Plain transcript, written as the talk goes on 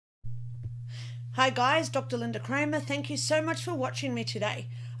Hi guys, Dr. Lynda Cramer. Thank you so much for watching me today.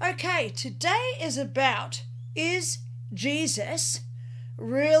 Okay, today is about, is Jesus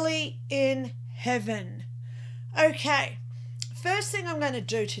really in heaven? Okay, first thing I'm going to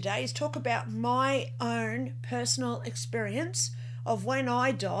do today is talk about my own personal experience of when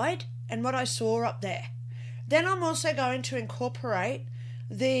I died and what I saw up there. Then I'm also going to incorporate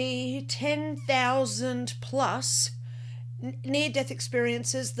the 10,000 plus near-death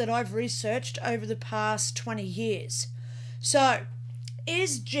experiences that I've researched over the past 20 years. So,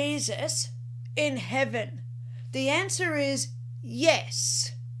 is Jesus in heaven? The answer is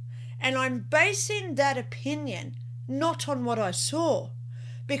yes. And I'm basing that opinion not on what I saw.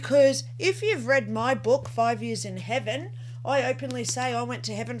 Because if you've read my book, 5 Years in Heaven, I openly say I went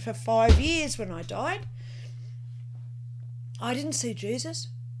to heaven for 5 years when I died. I didn't see Jesus.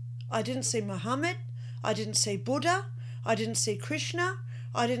 I didn't see Muhammad. I didn't see Buddha. I didn't see Krishna.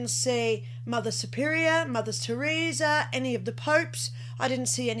 I didn't see Mother Superior, Mother Teresa, any of the popes. I didn't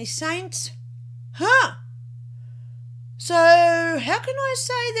see any saints. So how can I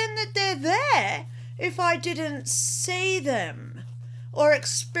say then that they're there if I didn't see them or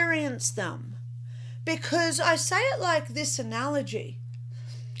experience them? Because I say it like this analogy.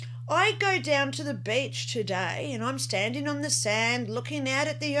 I go down to the beach today and I'm standing on the sand looking out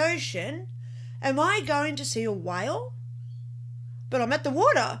at the ocean. Am I going to see a whale? But I'm at the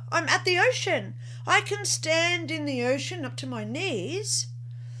water. I'm at the ocean. I can stand in the ocean up to my knees.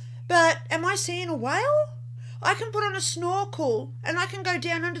 But am I seeing a whale? I can put on a snorkel and I can go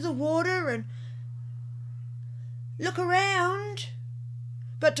down under the water and look around.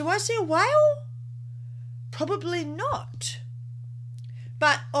 But do I see a whale? Probably not.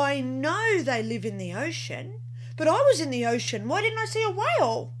 But I know they live in the ocean. But I was in the ocean. Why didn't I see a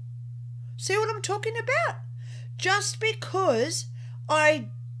whale? See what I'm talking about? Just because I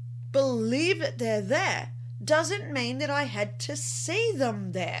believe that they're there doesn't mean that I had to see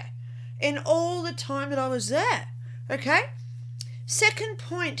them there in all the time that I was there. Okay? Second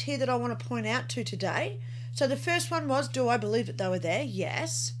point here that I want to point out to today. So the first one was, do I believe that they were there?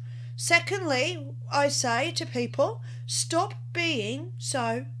 Yes. Secondly, I say to people, stop being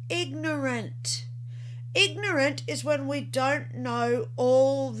so ignorant. Ignorant is when we don't know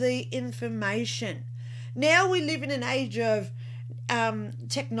all the information. Now we live in an age of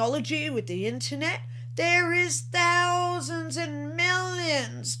technology with the internet. There is thousands and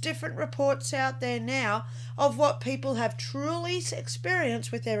millions different reports out there now of what people have truly experienced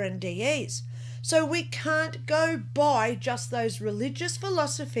with their NDEs. So we can't go by just those religious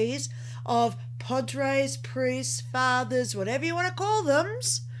philosophies of padres, priests, fathers, whatever you want to call them,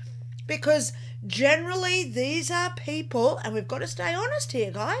 because generally these are people, and we've got to stay honest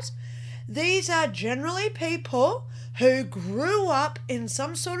here, guys, these are generally people who grew up in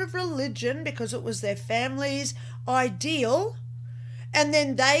some sort of religion because it was their family's ideal, and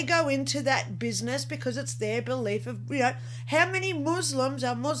then they go into that business because it's their belief of, how many Muslims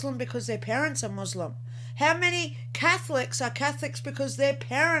are Muslim because their parents are Muslim? How many Catholics are Catholics because their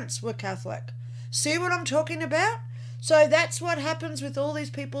parents were Catholic? See what I'm talking about? So that's what happens with all these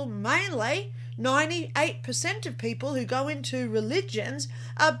people. Mainly 98% of people who go into religions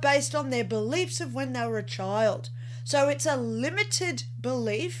are based on their beliefs of when they were a child. So it's a limited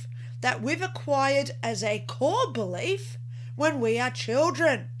belief that we've acquired as a core belief when we are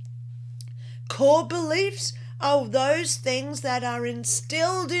children. Core beliefs are those things that are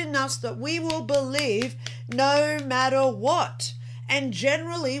instilled in us that we will believe no matter what. And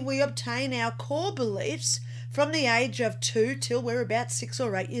generally we obtain our core beliefs from the age of 2 till we're about 6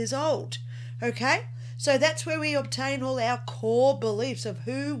 or 8 years old. Okay? So that's where we obtain all our core beliefs of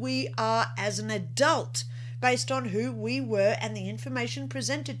who we are as an adult, based on who we were and the information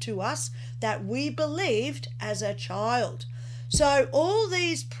presented to us that we believed as a child. So all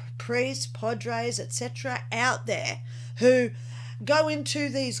these priests, padres, etc. out there who go into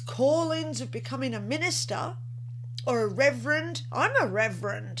these callings of becoming a minister or a reverend, I'm a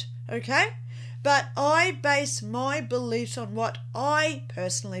reverend, okay? But I base my beliefs on what I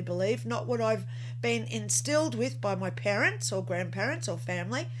personally believe, not what I've been instilled with by my parents or grandparents or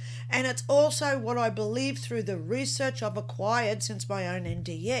family. And it's also what I believe through the research I've acquired since my own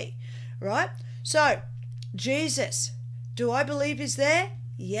NDE, right? So, Jesus, do I believe is there?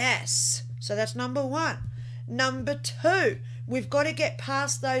 Yes. So that's number one. Number two, we've got to get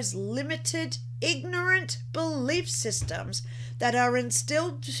past those limited, ignorant belief systems that are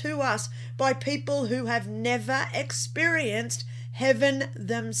instilled to us by people who have never experienced heaven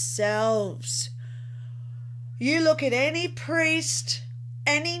themselves. You look at any priest,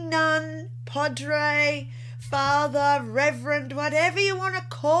 any nun, padre, father, reverend, whatever you want to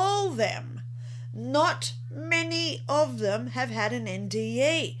call them, not many of them have had an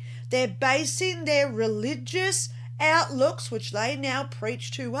NDE. They're basing their religious outlooks, which they now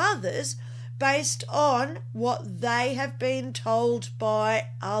preach to others, based on what they have been told by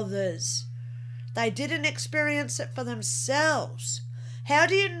others. They didn't experience it for themselves. How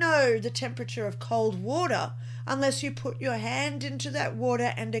do you know the temperature of cold water unless you put your hand into that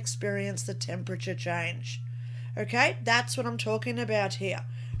water and experience the temperature change? Okay, that's what I'm talking about here.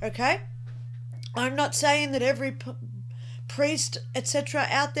 Okay, I'm not saying that every priest, etc.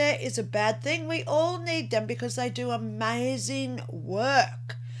 out there is a bad thing. We all need them because they do amazing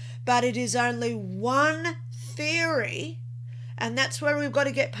work. But it is only one theory, and that's where we've got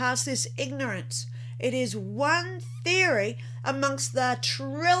to get past this ignorance. It is one theory amongst the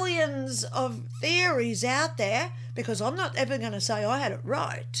trillions of theories out there, because I'm not ever going to say I had it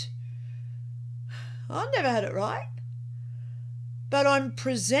right. I've never had it right. But I'm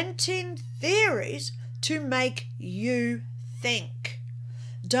presenting theories to make you think.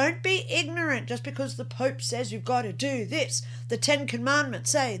 Don't be ignorant just because the Pope says you've got to do this. The 10 Commandments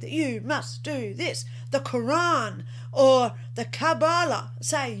say that you must do this. The Quran or the Kabbalah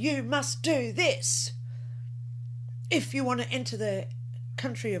say you must do this if you want to enter the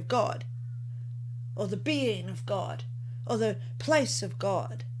country of God, or the being of God, or the place of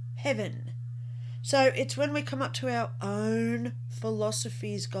God, heaven. So it's when we come up to our own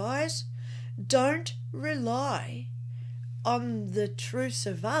philosophies, guys, don't rely on the truths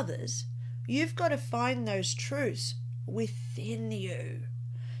of others. You've got to find those truths within you.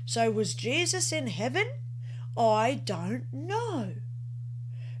 So was Jesus in heaven? I don't know.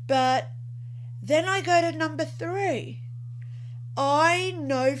 But then I go to number 3. I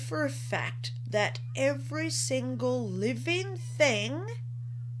know for a fact that every single living thing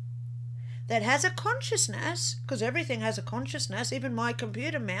that has a consciousness, because everything has a consciousness, even my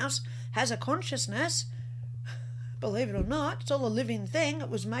computer mouse has a consciousness. Believe it or not, it's all a living thing. It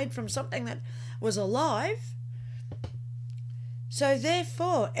was made from something that was alive. So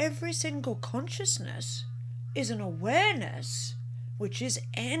therefore, every single consciousness is an awareness, which is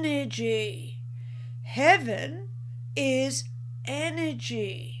energy. Heaven is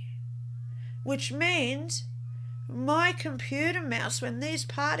energy, which means my computer mouse, when these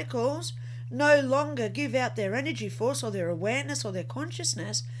particles no longer give out their energy force or their awareness or their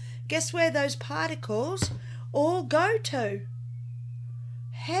consciousness, guess where those particles all go to?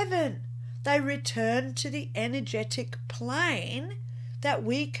 Heaven. They return to the energetic plane that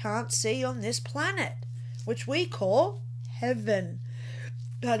we can't see on this planet, which we call heaven.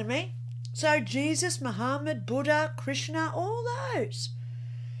 Pardon me? So Jesus, Muhammad, Buddha, Krishna, all those.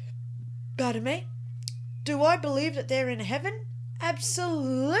 Pardon me? Do I believe that they're in heaven?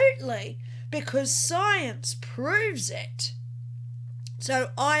 Absolutely, because science proves it. So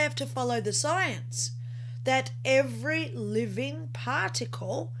I have to follow the science that every living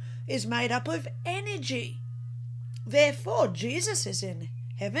particle is made up of energy. Therefore, Jesus is in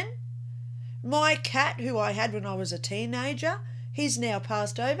heaven. My cat, who I had when I was a teenager, he's now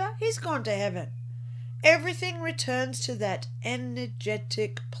passed over. He's gone to heaven. Everything returns to that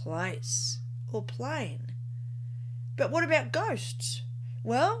energetic place or plane. But what about ghosts?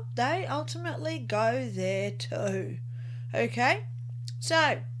 Well, they ultimately go there too. Okay?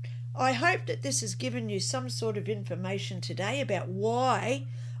 So, I hope that this has given you some sort of information today about why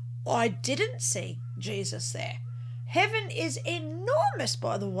I didn't see Jesus there. Heaven is enormous,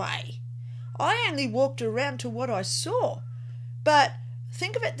 by the way. I only walked around to what I saw. But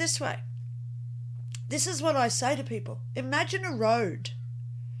think of it this way. This is what I say to people. Imagine a road.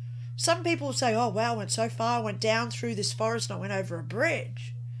 Some people say, oh, wow, I went so far, I went down through this forest and I went over a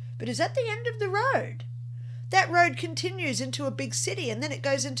bridge. But is that the end of the road? That road continues into a big city and then it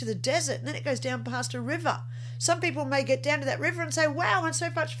goes into the desert and then it goes down past a river. Some people may get down to that river and say, wow, I went so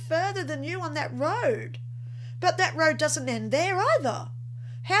much further than you on that road. But that road doesn't end there either.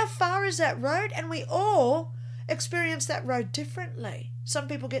 How far is that road? And we all experience that road differently. Some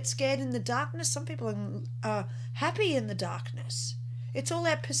people get scared in the darkness. Some people are happy in the darkness. It's all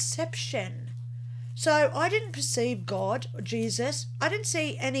our perception. So I didn't perceive God or Jesus. I didn't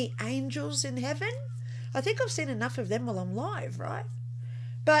see any angels in heaven. I think I've seen enough of them while I'm alive, right?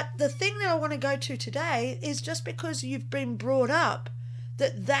 But the thing that I want to go to today is just because you've been brought up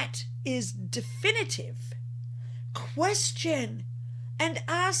that is definitive. Question and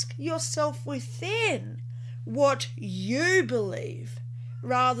ask yourself within what you believe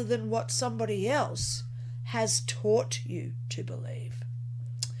rather than what somebody else has taught you to believe.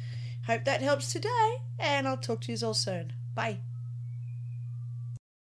 Hope that helps today, and I'll talk to you all soon. Bye.